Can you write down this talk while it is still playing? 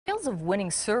Because of winning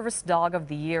Service Dog of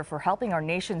the Year for helping our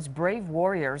nation's brave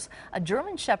warriors, a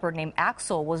German Shepherd named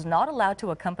Axel was not allowed to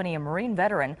accompany a Marine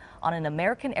veteran on an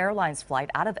American Airlines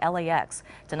flight out of LAX.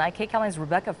 Tonight, KCAL's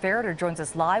Rebecca Ferreter joins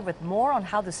us live with more on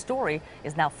how the story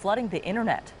is now flooding the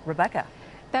internet. Rebecca.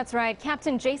 That's right.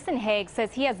 Captain Jason Haig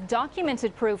says he has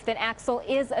documented proof that Axel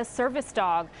is a service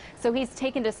dog. So he's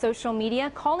taken to social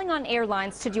media, calling on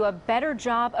airlines to do a better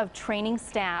job of training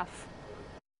staff.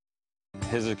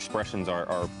 His expressions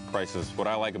are priceless. What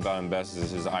I like about him best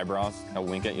is his eyebrows. He'll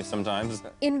wink at you sometimes.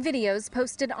 In videos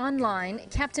posted online,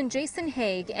 Captain Jason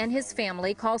Haig and his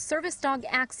family call service dog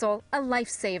Axel a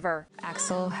lifesaver.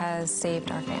 Axel has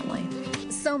saved our family.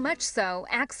 So much so,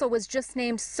 Axel was just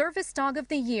named Service Dog of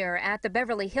the Year at the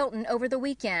Beverly Hilton over the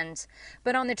weekend.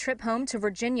 But on the trip home to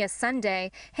Virginia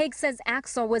Sunday, Haig says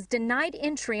Axel was denied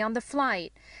entry on the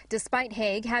flight. Despite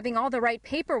Haig having all the right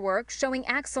paperwork showing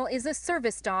Axel is a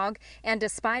service dog, and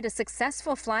despite a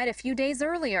successful flight a few days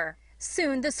earlier.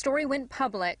 Soon, the story went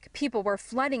public. People were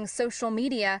flooding social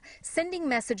media, sending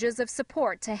messages of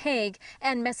support to Haig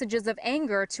and messages of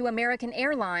anger to American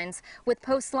Airlines, with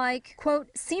posts like,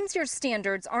 quote, "Seems your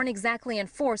standards aren't exactly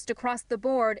enforced across the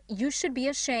board. You should be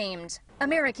ashamed."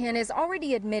 American is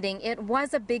already admitting it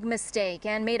was a big mistake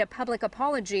and made a public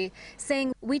apology,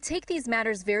 saying, "We take these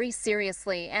matters very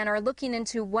seriously and are looking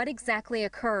into what exactly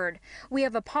occurred. We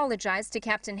have apologized to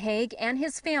Captain Haig and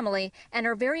his family and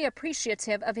are very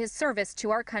appreciative of his service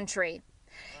to our country."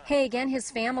 Haig and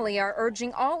his family are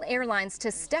urging all airlines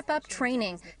to step up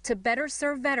training to better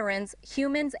serve veterans,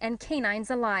 humans, and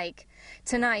canines alike.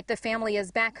 Tonight, the family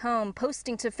is back home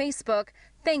posting to Facebook,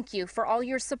 "Thank you for all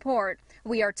your support.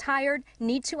 We are tired,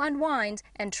 need to unwind,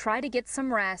 and try to get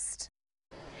some rest."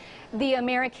 The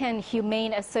American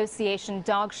Humane Association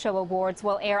Dog Show Awards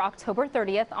will air October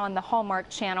 30th on the Hallmark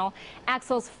Channel.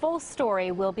 Axel's full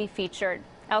story will be featured.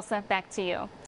 Elsa, back to you.